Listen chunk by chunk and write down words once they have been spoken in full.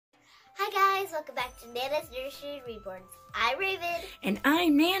welcome back to Nana's Nursery Reborns. I'm Raven. And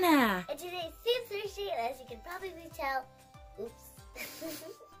I'm Nana. And today's theme Nursery, and as you can probably tell,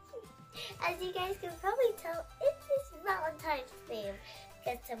 as you guys can probably tell, it's Valentine's theme.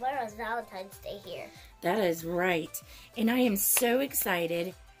 Because tomorrow's Valentine's Day here. That is right. And I am so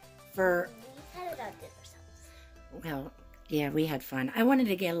excited for... We kind of outdid ourselves. Well, yeah, we had fun. I wanted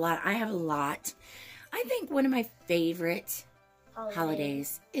to get a lot. I have a lot. I think one of my favorite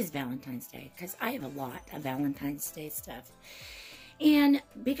holidays is Valentine's Day. Because I have a lot of Valentine's Day stuff. And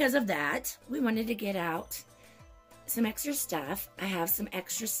because of that, we wanted to get out some extra stuff. I have some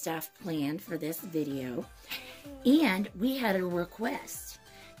extra stuff planned for this video. And we had a request.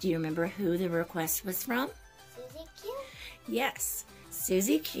 Do you remember who the request was from? Susie Q? Yes,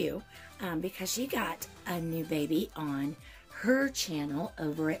 Susie Q. Because she got a new baby on her channel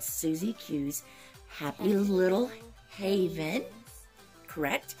over at Susie Q's Happy Little Haven.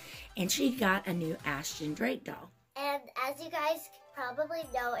 Correct? And she got a new Ashton Drake doll. And as you guys probably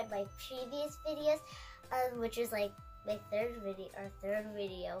know in my previous videos, which is like my third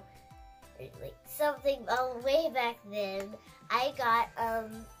video, like something way back then, I got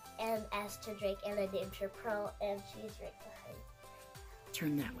an Ashton Drake and I named her Pearl, and she's right behind.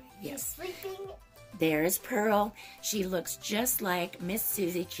 Turn that way. Yes. She's sleeping. There's Pearl. She looks just like Miss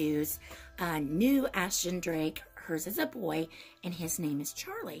Susie Q's new Ashton Drake. Hers is a boy, and his name is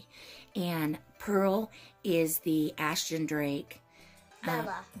Charlie. And Pearl is the Ashton Drake.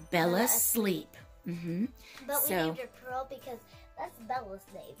 Bella Sleep. But we named her Pearl because that's Bella's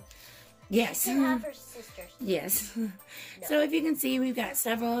name. Yes. She have her sisters. Yes. No. So if you can see, we've got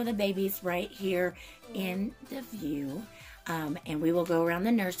several of the babies right here in the view. And we will go around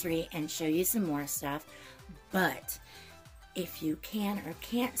the nursery and show you some more stuff. But if you can or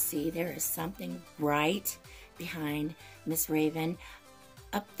can't see, there is something right behind Miss Raven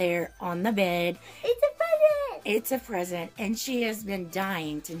up there on the bed. It's a present! It's a present. And she has been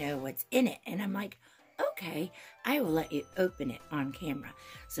dying to know what's in it. And I'm like, okay, I will let you open it on camera.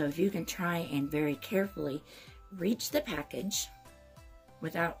 So if you can try and very carefully reach the package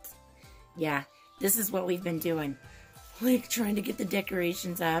without, yeah, this is what we've been doing. Like trying to get the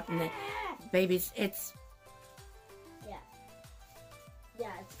decorations up and the babies, it's... Yeah,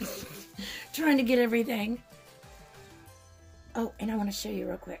 it's crazy. Trying to get everything. Oh, and I want to show you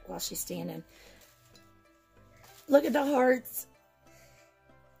real quick while she's standing. Look at the hearts.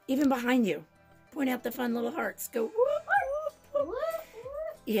 Even behind you. Point out the fun little hearts. Go whoop, whoop, whoop.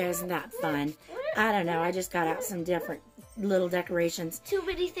 Yeah, isn't that fun? I don't know. I just got out some different little decorations. Too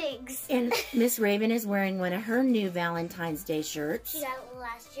many things. And Miss Raven is wearing one of her new Valentine's Day shirts. She got it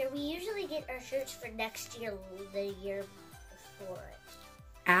last year. We usually get our shirts for next year, the year before it.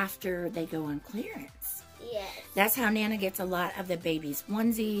 After they go on clearance. Yes. That's how Nana gets a lot of the baby's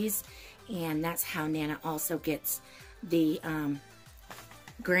onesies. And that's how Nana also gets the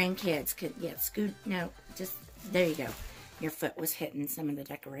grandkids could there you go. Your foot was hitting some of the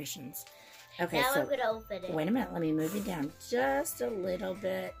decorations. Okay, now so I'm gonna open it. Wait a minute, let me move you down just a little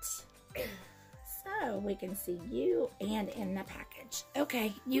bit so we can see you and in the package.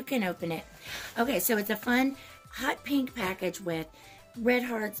 Okay, you can open it. Okay, so it's a fun hot pink package with red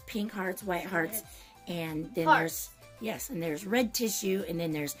hearts, pink hearts, white hearts, and then there's red tissue, and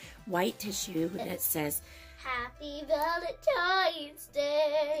then there's white tissue that says Happy Valentine's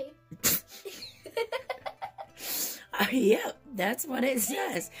Day. Yep, that's what it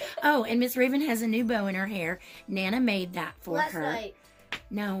says. Oh, and Miss Raven has a new bow in her hair. Nana made that for her. Last night.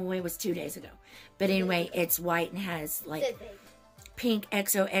 No, it was 2 days ago. But anyway, it's white and has like pink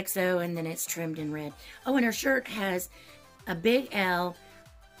XOXO, and then it's trimmed in red. Oh, and her shirt has a big L.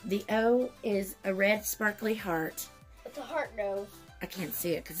 The O is a red sparkly heart. It's a heart nose. I can't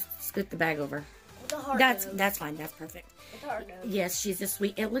see it because scoot the bag over. It's a heart That's nose. fine. That's perfect. It's a heart nose. Yes, she's a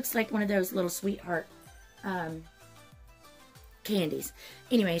sweet. It looks like one of those little sweetheart candies.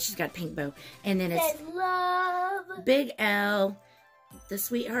 Anyway, she's got a pink bow, and then it's love. Big L. The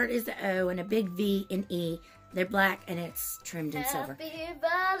sweetheart is the O, and a big V and E. They're black, and it's trimmed in silver. Happy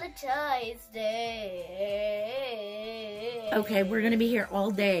Valentine's Day. Okay, we're gonna be here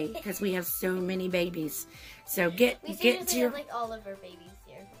all day because we have so many babies. So get to your... have, like all of our babies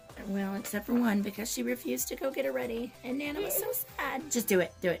here. Well, except for one because she refused to go get her ready, and Nana was so sad. Just do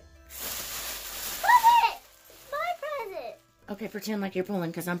it. Do it. Okay, pretend like you're pulling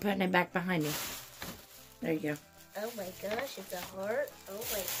because I'm putting it back behind me. There you go. Oh my gosh, it's a heart. Oh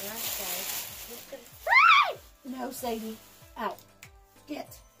my gosh, guys. No, Sadie. Out.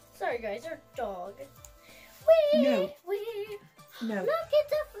 Get. Sorry, guys, our dog. No. Look at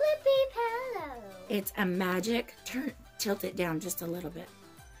the flippy pillow. It's a magic. Tilt it down just a little bit.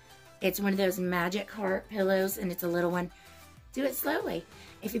 It's one of those magic heart pillows, and it's a little one. Do it slowly.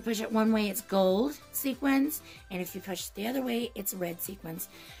 If you push it one way, it's gold sequins, and if you push it the other way, it's red sequins.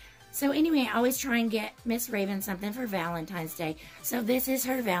 So anyway, I always try and get Miss Raven something for Valentine's Day. So this is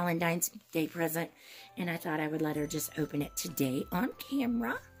her Valentine's Day present, and I thought I would let her just open it today on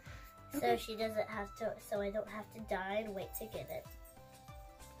camera. So she doesn't have to, so I don't have to die and wait to get it.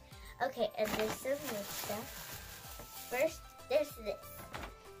 Okay, and there's some new stuff. First, there's this.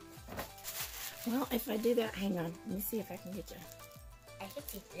 Well, if I do that, hang on. Let me see if I can get you. I can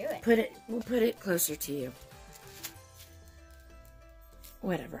see through it. We'll put it closer to you.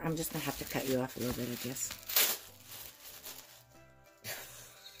 Whatever. I'm just going to have to cut you off a little bit, I guess.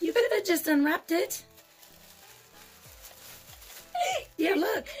 You could have just unwrapped it. Yeah,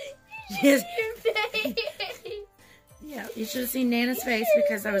 look. Yes. Yeah, you should have seen Nana's face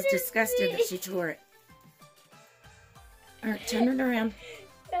because I was disgusted that she tore it. All right, turn it around.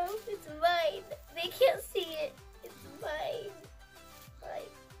 No, it's mine. They can't see it. It's mine.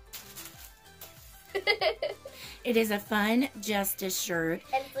 It is a fun Justice shirt.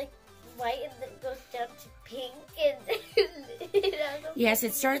 And it's like white and then it goes down to pink. And yes,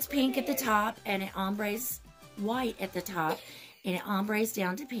 it starts pink at the top and it ombres white at the top and it ombres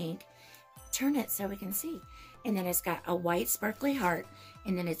down to pink. Turn it so we can see. And then it's got a white sparkly heart,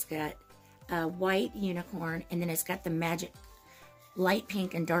 and then it's got a white unicorn, and then it's got the magic light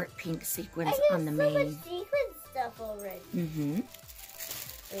pink and dark pink sequins on the mane. I got so much sequin stuff already. Mm-hmm.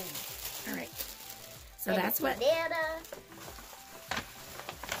 All right. So and that's what. Banana.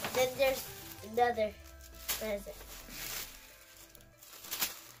 Then there's another present.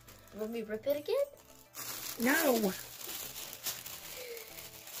 Let me rip it again? No.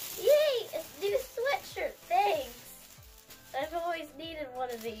 Yay! A new sweatshirt. Thanks. I've always needed one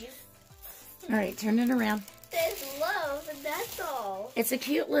of these. All right, turn it around. There's love, and that's all. It's a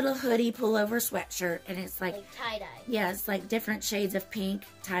cute little hoodie pullover sweatshirt, and it's like tie-dye. Yeah, it's like different shades of pink,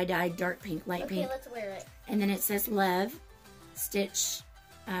 tie-dye, dark pink, light pink. Okay, let's wear it. And then it says love, stitch,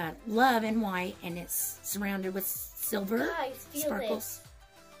 love in white, and it's surrounded with silver Guys, feel sparkles.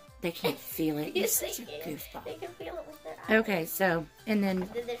 They can't feel it. You're such a goofball. They can feel it with their eyes. Okay, so, and then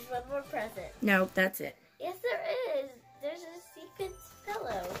there's one more present. No, that's it. Yes, there is. There's a sequence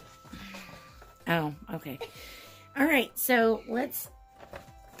pillow. Oh, okay. All right, so let's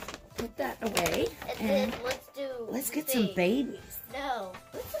put that away. And then let's get some babies. No.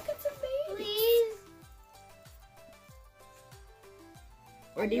 Let's look at some babies. Please.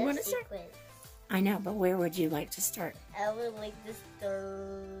 Where do you want to start? I know, but where would you like to start? I would like to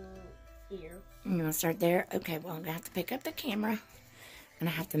start here. You want to start there? Okay, well, I'm going to have to pick up the camera. I'm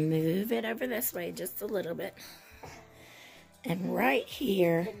going to have to move it over this way just a little bit. And right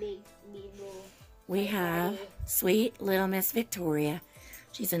here, we have sweet little Miss Victoria.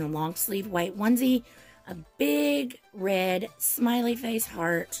 She's in a long sleeve white onesie, a big red smiley face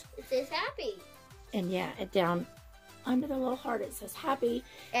heart. It says happy. And yeah, down under the little heart it says happy.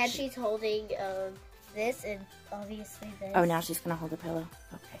 And she's holding this and obviously this. Oh, now she's going to hold the pillow.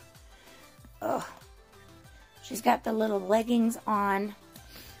 Okay. Oh. She's got the little leggings on.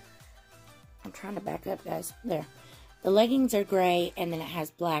 I'm trying to back up, guys. There. The leggings are gray, and then it has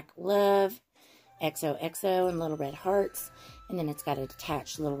black love, XOXO, and little red hearts. And then it's got an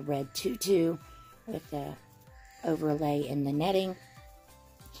attached little red tutu with the overlay in the netting.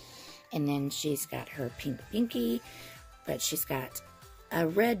 And then she's got her pink pinky, but she's got a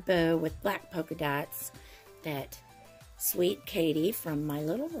red bow with black polka dots that sweet Katie from My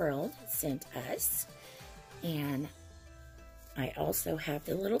Little World sent us. And I also have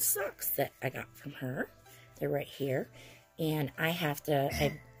the little socks that I got from her. They're right here. And I have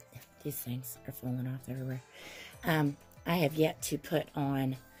to, these things are falling off everywhere. I have yet to put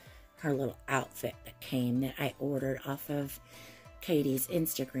on her little outfit that came that I ordered off of Katie's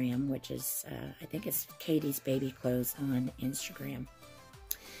Instagram, which is, I think it's Katie's Baby Clothes on Instagram.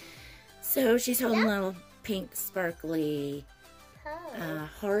 So she's holding little pink sparkly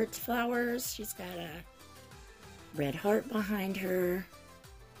heart flowers. She's got a red heart behind her.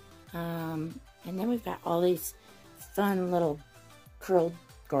 And then we've got all these fun little curled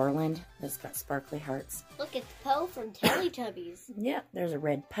garland that's got sparkly hearts. Look, it's Poe from Teletubbies. Yep, there's a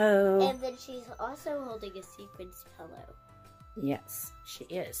red Poe. And then she's also holding a sequins pillow. Yes, she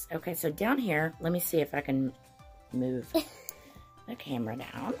is. Okay, so down here, let me see if I can move the camera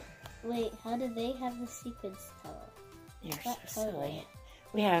down. Wait, how do they have the sequins pillow? You're so silly.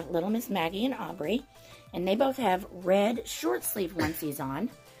 We have little Miss Maggie and Aubrey, and they both have red short sleeve onesies on.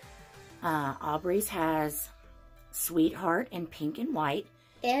 Aubrey's has Sweetheart in pink and white.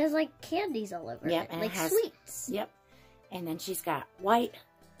 It has like candies all over it. And like it has, sweets. Yep. And then she's got white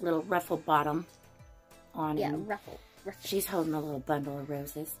little ruffle bottom on. Yeah, ruffle. She's holding a little bundle of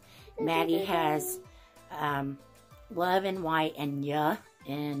roses. Maggie has love and white and yeah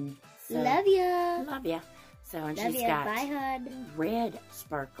and so, love ya. Love ya. So and Love she's ya. got Bye, hon. red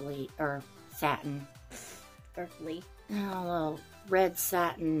sparkly or satin. Sparkly. A little red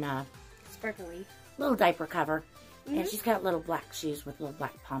satin Sparkly. little diaper cover. And she's got little black shoes with little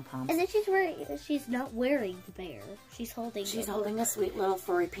black pom-poms. And then she's not wearing the bear. She's holding a sweet little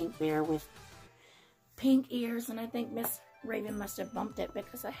furry pink bear with pink ears. And I think Miss Raven must have bumped it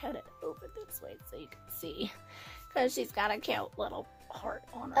because I had it over this way so you can see. Because she's got a cute little heart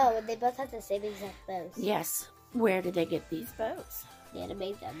on her. Oh, and they both have the same exact bows. Yes. Where did they get these bows? Nana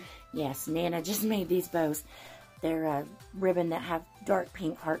made them. Yes, Nana just made these bows. They're a ribbon that have dark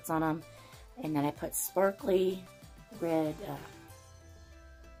pink hearts on them. And then I put sparkly red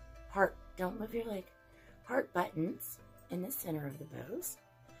heart, don't move your leg, heart buttons in the center of the bows.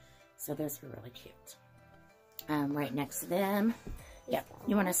 So those were really cute. Right next to them, yep,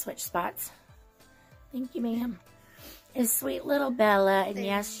 you want to switch spots? Thank you, ma'am. Is sweet little Bella, and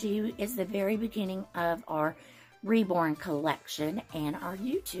yes, she is the very beginning of our Reborn collection and our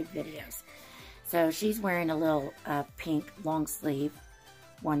YouTube videos. So she's wearing a little pink long sleeve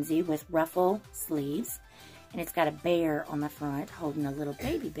onesie with ruffle sleeves. And it's got a bear on the front holding a little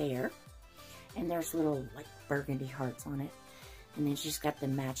baby bear. And there's little like burgundy hearts on it. And then she's got the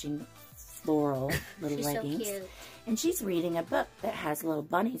matching floral little leggings. So cute. And she's reading a book that has little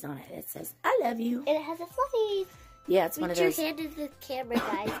bunnies on it. It says, I love you. And it has a fluffy. Yeah, it's one of those. Reach your hand to the camera,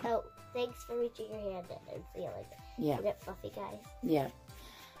 guys. Oh, thanks for reaching your hand and feeling. Yeah. Isn't it fluffy, guys? Yeah.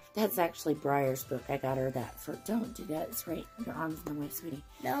 That's actually Briar's book. I got her that for, don't do that. It's right. Your arm's in the way, sweetie.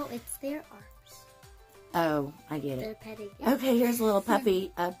 No, it's their arms. Oh, I get it. They're petting it. Okay, here's a little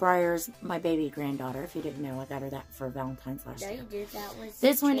puppy. Briar's my baby granddaughter. If you didn't know, I got her that for Valentine's last year. No, you did. That was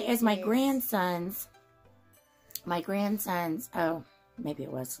this one is my grandson's. My grandson's. Oh, maybe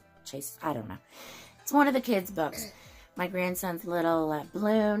it was Chase. I don't know. It's one of the kids' books. My grandson's little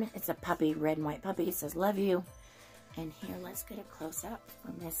balloon. It's a puppy, red and white puppy. It says, love you. And here, let's get a close-up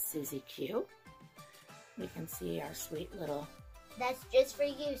from Miss Susie Q. We can see our sweet little... That's just for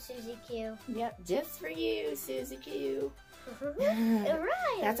you, Susie Q. Yep, just for you, Susie Q.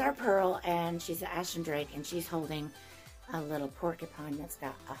 Right. That's our Pearl, and she's an Ashton Drake, and she's holding a little porcupine that's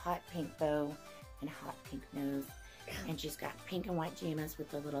got a hot pink bow and a hot pink nose. And she's got pink and white jammas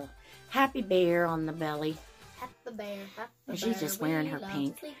with a little happy bear on the belly. Happy bear, happy and she's just wearing her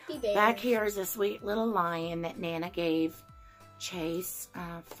pink. Bear. Back here is a sweet little lion that Nana gave Chase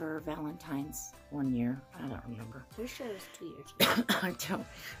for Valentine's one year. I don't remember. Pretty sure it was 2 years ago.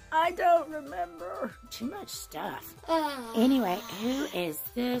 I don't remember. Too much stuff. Anyway, who is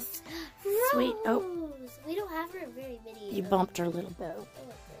this sweet? Oh, we don't have her very many. You bumped her little bow.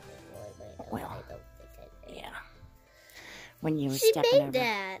 Well, I don't think I did. Yeah. When you were She stepping made over.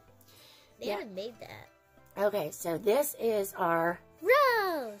 that. Yeah. Nana made that. Okay, so this is our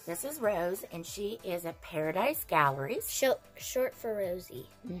Rose. This is Rose, and she is at Paradise Galleries. Short for Rosie.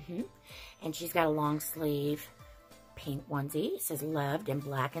 And she's got a long sleeve pink onesie. It says loved in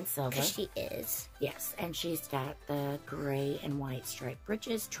black and silver. 'Cause she is. Yes, and she's got the gray and white striped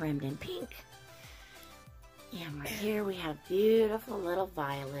breeches trimmed in pink. And right here we have beautiful little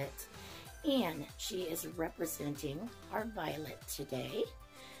Violet. And she is representing our Violet today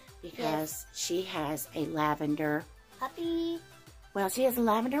because she has a lavender puppy. Well, she has a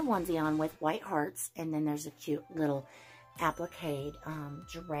lavender onesie on with white hearts, and then there's a cute little applique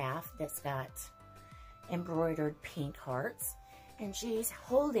giraffe that's got embroidered pink hearts. And she's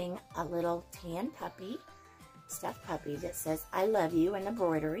holding a little tan puppy, stuffed puppy that says, I love you in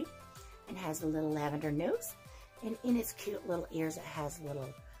embroidery, and has a little lavender nose. And in its cute little ears, it has little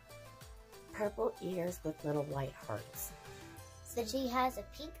purple ears with little white hearts. So she has a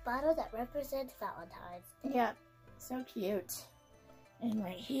pink bottle that represents Valentine's Day. Yeah, so cute. And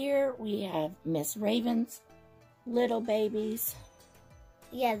right here we have Miss Raven's little babies.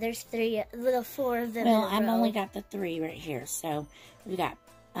 Yeah, there's four of them. Well, I've only got the 3 right here. So we got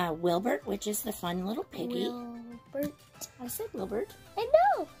Wilbert, which is the fun little piggy. Wilbert. I said Wilbert. I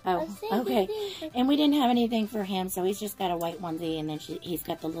know. Oh, okay. And we didn't have anything for him, so he's just got a white onesie, and then he's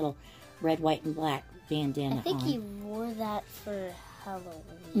got the little red, white, and black bandana on. I think he wore that for Halloween.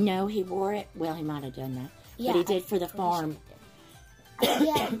 No, he wore it. Well, he might have done that. Yeah, but he did for the farm.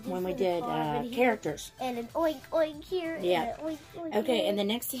 Yeah, when we did characters. And an oink oink here. Yeah. And an oink oink okay, here. and then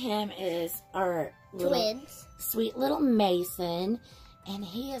next to him is our little, twins. Sweet little Mason. And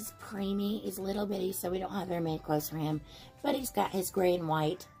he is preemie. He's little bitty, so we don't have very many clothes for him. But he's got his gray and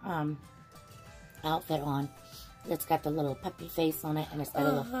white outfit on. That's got the little puppy face on it, and it's got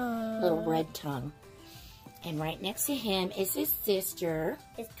a little red tongue. And right next to him is his sister.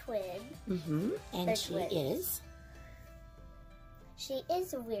 His twin. And They're she twins. She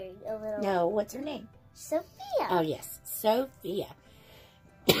is wearing a little... No, what's her name? Sophia. Oh, yes. Sophia.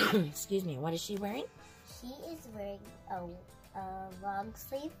 Excuse me. What is she wearing? She is wearing a long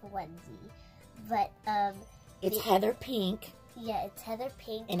sleeve onesie. But, it's heather pink. Yeah, it's heather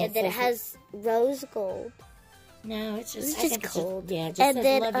pink. And then it has rose gold. No, it's just gold. Yeah, it just and says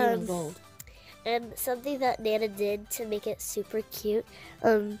then, love you in gold. And something that Nana did to make it super cute,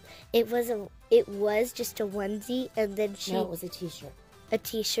 it was just a onesie, and then No, it was a t-shirt. A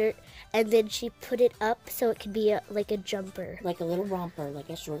t-shirt, and then she put it up so it could be like a jumper. Like a little romper, like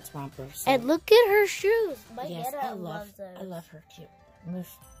a shorts romper. So. And look at her shoes. My yes, Nana loves those. I love her cute.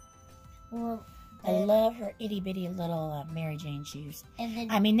 Well, I love her itty bitty little Mary Jane shoes. And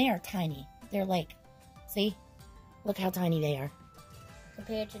then, I mean, they are tiny. They're like, see? Look how tiny they are.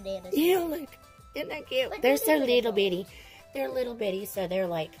 Compared to Nana's. Yeah, look. Isn't that cute? But they're so little bitty. They're little bitty, so they're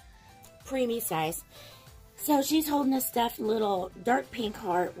like preemie size. So she's holding a stuffed little dark pink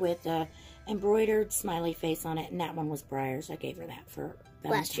heart with a embroidered smiley face on it, and that one was Briar's. I gave her that for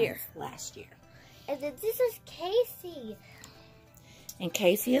last year. And then this is Casey. And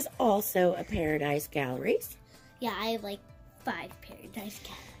Casey is also a Paradise Galleries. Yeah, I have like 5 Paradise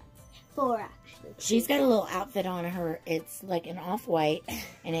Galleries. 4 actually. She's got a little outfit on her. It's like an off-white,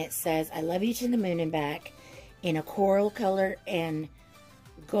 and it says, I love you to the moon and back, in a coral color and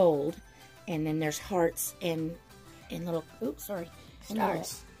gold. And then there's hearts and little, oops, sorry.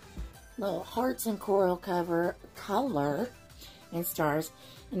 Stars. Little hearts and coral color and stars.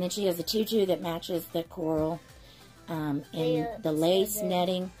 And then she has a tutu that matches the coral and the lace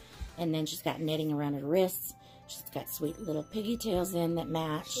netting. And then she's got netting around her wrists. She's got sweet little piggy tails in that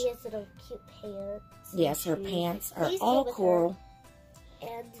match. She has little cute pants. Yes, her pants are all coral.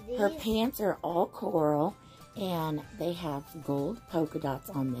 And her pants are all coral, and they have gold polka dots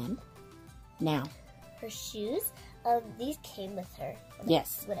on them. Now, her shoes, these came with her.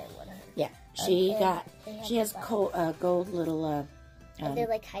 Yes. When I wanted her. Yeah, she has gold little. And they're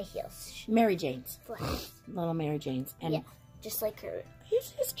like high heels. Mary Janes. Flats. Little Mary Janes. And yeah, just like her.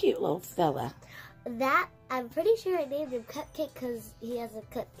 He's this cute little fella. That, I'm pretty sure I named him Cupcake because he has a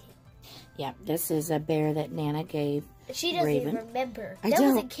cupcake. Yeah, this is a bear that Nana gave She doesn't Raven. even remember. I that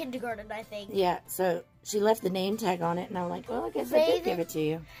don't. was in kindergarten, I think. Yeah, so she left the name tag on it, and I'm like, well, I guess I did give it to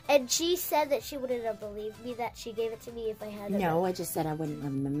you. And she said that she wouldn't have believed me that she gave it to me if I had it. No, I just said I wouldn't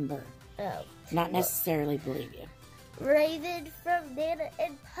remember. Oh. Not necessarily believe you. Raven from Nana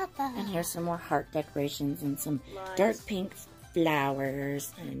and Papa. And here's some more heart decorations and some dark pink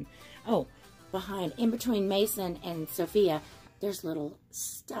flowers. And, oh, in between Mason and Sophia, there's little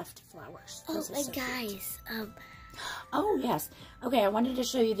stuffed flowers. Oh, and guys, oh, yes. Okay, I wanted to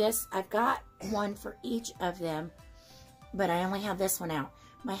show you this. I've got one for each of them, but I only have this one out.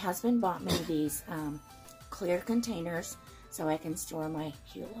 My husband bought me these clear containers so I can store my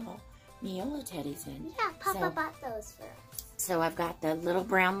cute little Neola teddies in. Yeah, Papa bought those for us. So I've got the little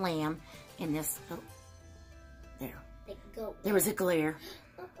brown lamb in this. Oh, there. There was a glare.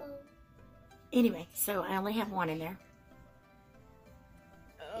 Uh-oh. Anyway, so I only have one in there.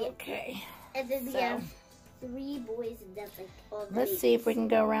 Okay. And then we have 3 boys, and that's like all the Let's see if we can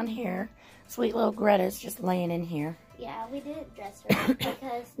go around here. Sweet little Greta's just laying in here. Yeah, we didn't dress her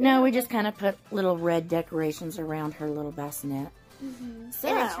because... No, we just kind of put little red decorations around her little bassinet. So,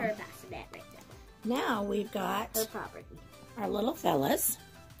 and it's her bassinet right now. Now we've got her property. Our little fellas.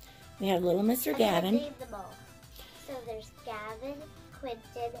 We have little Mr. Gavin. Name them all. So there's Gavin,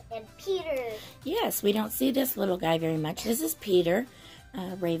 Quentin, and Peter. Yes, we don't see this little guy very much. This is Peter.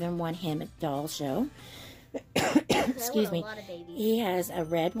 Raven won him at doll show. Excuse me. He has a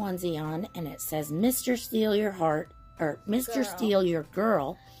red onesie on, and it says "Mr. Steal Your Heart" or "Mr. Steal Your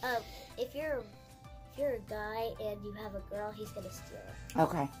Girl." If you're a guy and you have a girl, he's gonna steal her.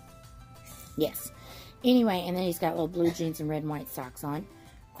 Okay. Yes. Anyway, and then he's got little blue jeans and red and white socks on.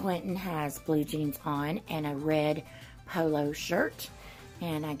 Quentin has blue jeans on and a red polo shirt,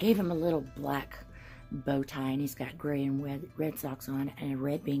 and I gave him a little black bow tie, and he's got gray and red socks on and a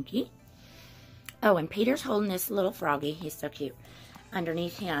red binky. Oh, and Peter's holding this little froggy. He's so cute.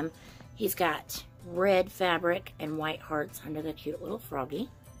 Underneath him, he's got red fabric and white hearts under the cute little froggy.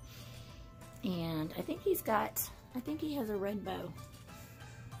 And I think he has a red bow.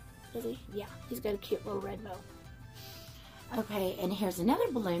 Does he? Yeah, he's got a cute little red bow. Okay, and here's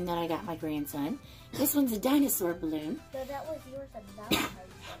another balloon that I got my grandson. This one's a dinosaur balloon. No, that was yours and Valentine's.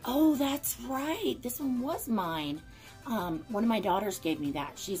 Oh, that's right. This one was mine. One of my daughters gave me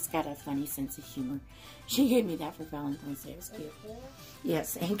that. She's got a funny sense of humor. She gave me that for Valentine's Day. It was cute.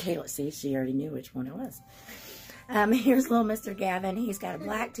 Yes, and Kayla, see, she already knew which one it was. Here's little Mr. Gavin. He's got a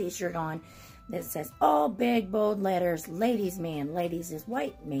black t-shirt on that says all big, bold letters, ladies man. Ladies is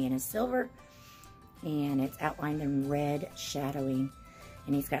white, man is silver. And it's outlined in red shadowing.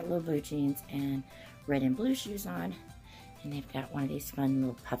 And he's got little blue jeans and red and blue shoes on. And they've got one of these fun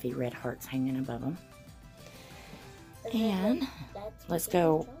little puffy red hearts hanging above them. And let's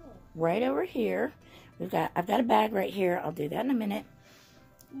go right over here. I've got a bag right here. I'll do that in a minute.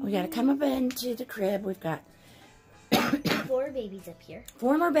 We got to come up into the crib. We've got 4 babies up here.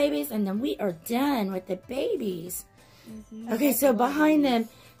 4 more babies, and then we are done with the babies. Okay, so behind them,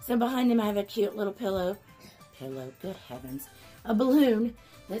 I have a cute little pillow. Good heavens. A balloon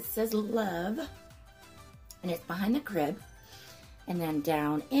that says love. And it's behind the crib. And then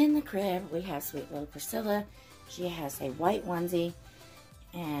down in the crib, we have sweet little Priscilla. She has a white onesie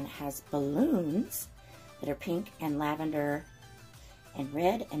and has balloons that are pink and lavender and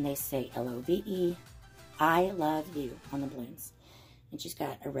red, and they say L-O-V-E, I love you on the balloons. And she's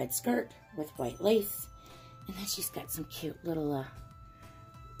got a red skirt with white lace, and then she's got some cute little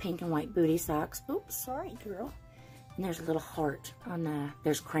pink and white booty socks. Oops, sorry, girl. And there's a little heart on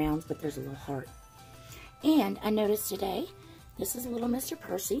there's crowns, but there's a little heart. And I noticed today, this is little Mr.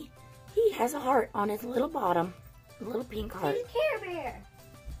 Percy. He has a heart on his little bottom, a little pink heart. He's a Care Bear.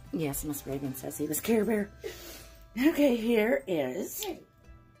 Yes, Miss Reagan says he was Care Bear. Okay, here is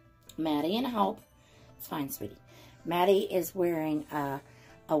Maddie and Hope. It's fine, sweetie. Maddie is wearing a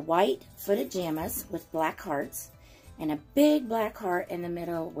white footed jammas with black hearts and a big black heart in the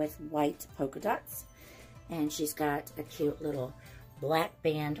middle with white polka dots. And she's got a cute little black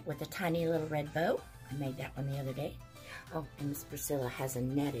band with a tiny little red bow. I made that one the other day. Oh, and Miss Priscilla has a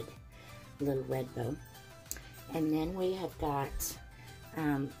netted little red bow. And then we have got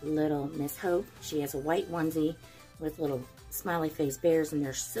little Miss Hope. She has a white onesie with little smiley face bears, and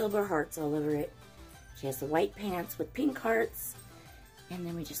there's silver hearts all over it. She has the white pants with pink hearts. And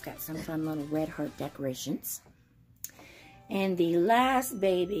then we just got some fun little red heart decorations. And the last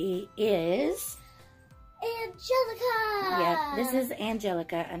baby is Angelica. Yeah, this is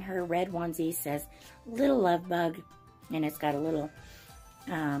Angelica, and her red onesie says Little Love Bug, and it's got a little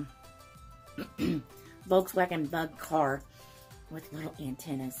Volkswagen Bug car with little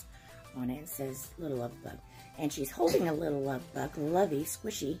antennas on it. It says Little Love Bug. And she's holding a little love bug, lovey,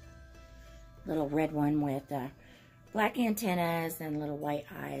 squishy, little red one with black antennas and little white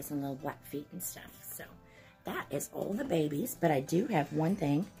eyes and little black feet and stuff. So that is all the babies. But I do have one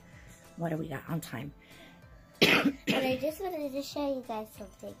thing. What do we got on time? And I just wanted to show you guys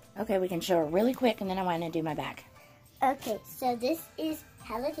something. Okay, we can show it really quick, and then I want to do my bag. Okay, so this is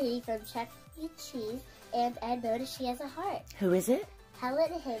Hello Kitty from Chuck E. Cheese. And I noticed she has a heart. Who is it?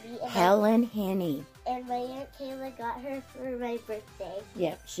 Helen Henny. Helen Henny. And my Aunt Kayla got her for my birthday.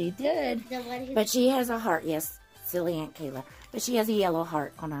 Yep, she did. The one who... But she has a heart, yes. Silly Aunt Kayla. But she has a yellow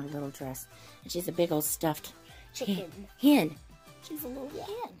heart on her little dress. And she's a big old stuffed chicken. Hen. She's a little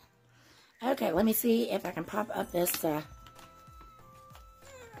hen. Okay, let me see if I can pop up this, there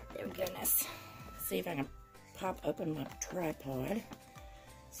goodness. See if I can pop open my tripod.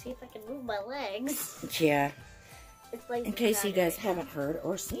 See if I can move my legs. Yeah. It's like in case you guys haven't heard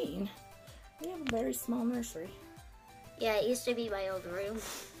or seen, we have a very small nursery. Yeah, it used to be my old room.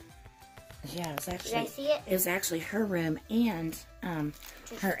 Yeah, it was actually. Did I see it? It was actually her room and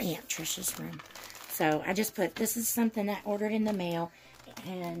her Aunt Trisha's room. So I just put, this is something I ordered in the mail,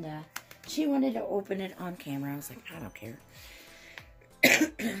 and she wanted to open it on camera. I was like, I don't care.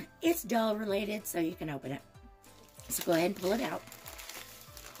 It's doll related, so you can open it. So go ahead and pull it out.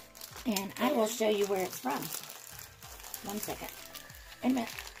 And I will show you where it's from. 1 second. Wait a minute.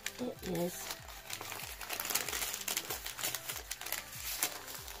 It is.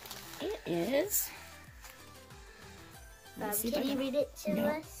 Can you read it to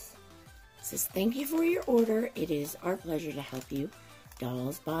us? It says, thank you for your order. It is our pleasure to help you.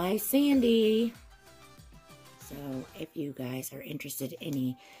 Dolls by Sandy. So if you guys are interested in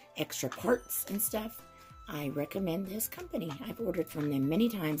any extra parts and stuff, I recommend this company. I've ordered from them many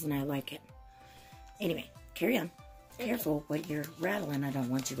times and I like it. Anyway, carry on. Okay. Careful when you're rattling. I don't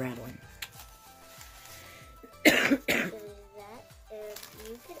want you rattling. So that,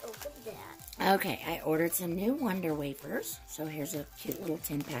 you can open that. Okay, I ordered some new Wonder Wafers. So here's a cute little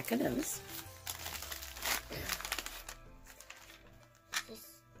 10-pack of those.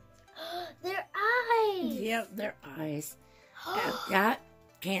 Their eyes! Yep, their eyes. Yeah,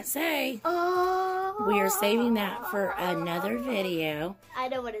 can't say. Oh! We are saving that for another video. I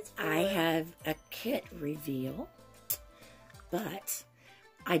know what it's for. I have a kit reveal. but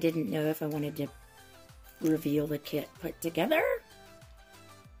I didn't know if I wanted to reveal the kit put together.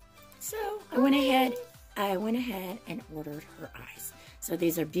 So I went ahead and ordered her eyes. So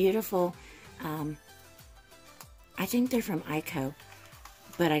these are beautiful. I think they're from Ico,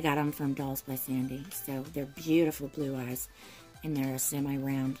 but I got them from Dolls by Sandy. So they're beautiful blue eyes, and they're a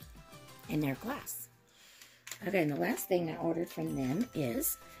semi-round, and they're glass. Okay, and the last thing I ordered from them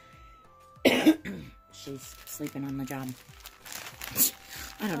is, she's sleeping on the job.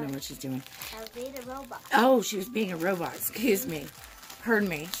 I don't know what she's doing. I was being a robot. Oh, she was being a robot. Excuse me. Heard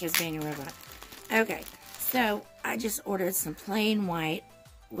me. She was being a robot. Okay, so I just ordered some plain white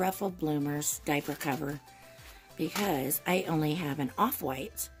ruffled bloomers diaper cover because I only have an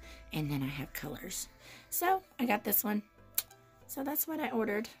off-white and then I have colors. So I got this one. So that's what I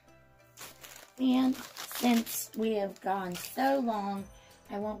ordered. And since we have gone so long,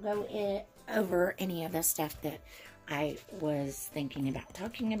 I won't go over any of the stuff that I was thinking about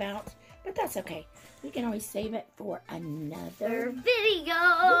talking about, but that's okay. We can always save it for another video.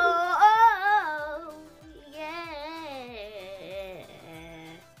 Oh, yeah.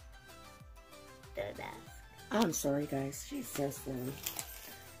 Don't ask. I'm sorry, guys. She's so silly.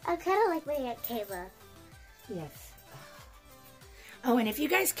 I kind of like my Aunt Kayla. Yes. Oh, and if you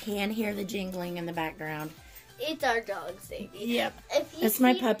guys can hear the jingling in the background, it's our dog, Sadie. Yep. It's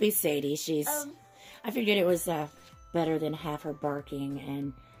my puppy, Sadie. She's, I figured it was better than have her barking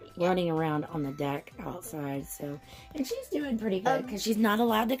and running around on the deck outside. So, and she's doing pretty good because she's not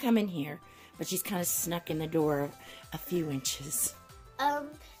allowed to come in here, but she's kind of snuck in the door a few inches. In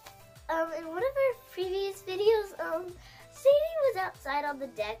one of our previous videos, Sadie was outside on the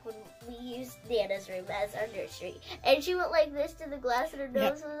deck when we used Nana's room as our nursery. And she went like this to the glass and her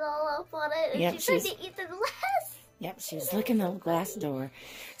nose was all up on it. And she tried to eat the glass. Yep, she was licking the glass door.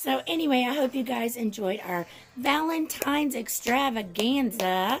 So anyway, I hope you guys enjoyed our Valentine's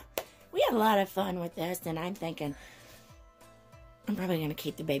extravaganza. We had a lot of fun with this, and I'm thinking I'm probably going to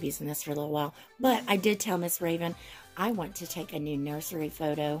keep the babies in this for a little while. But I did tell Miss Raven I want to take a new nursery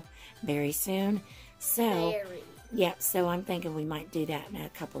photo very soon. So, yep, so I'm thinking we might do that in a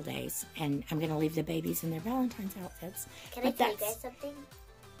couple days. And I'm going to leave the babies in their Valentine's outfits. Can I tell you guys something?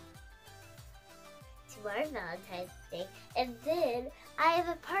 Tomorrow's Valentine's Day, and then I have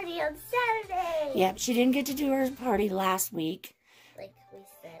a party on Saturday. Yep, she didn't get to do her party last week. Like we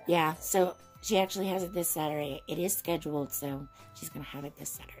said. Yeah, so she actually has it this Saturday. It is scheduled, so she's going to have it this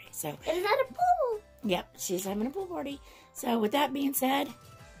Saturday. So and it's at a pool. Yep, she's having a pool party. So with that being said,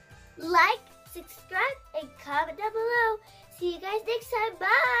 like, subscribe, and comment down below. See you guys next time.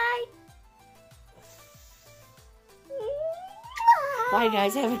 Bye. Bye,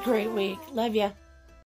 guys. Have a great week. Love ya.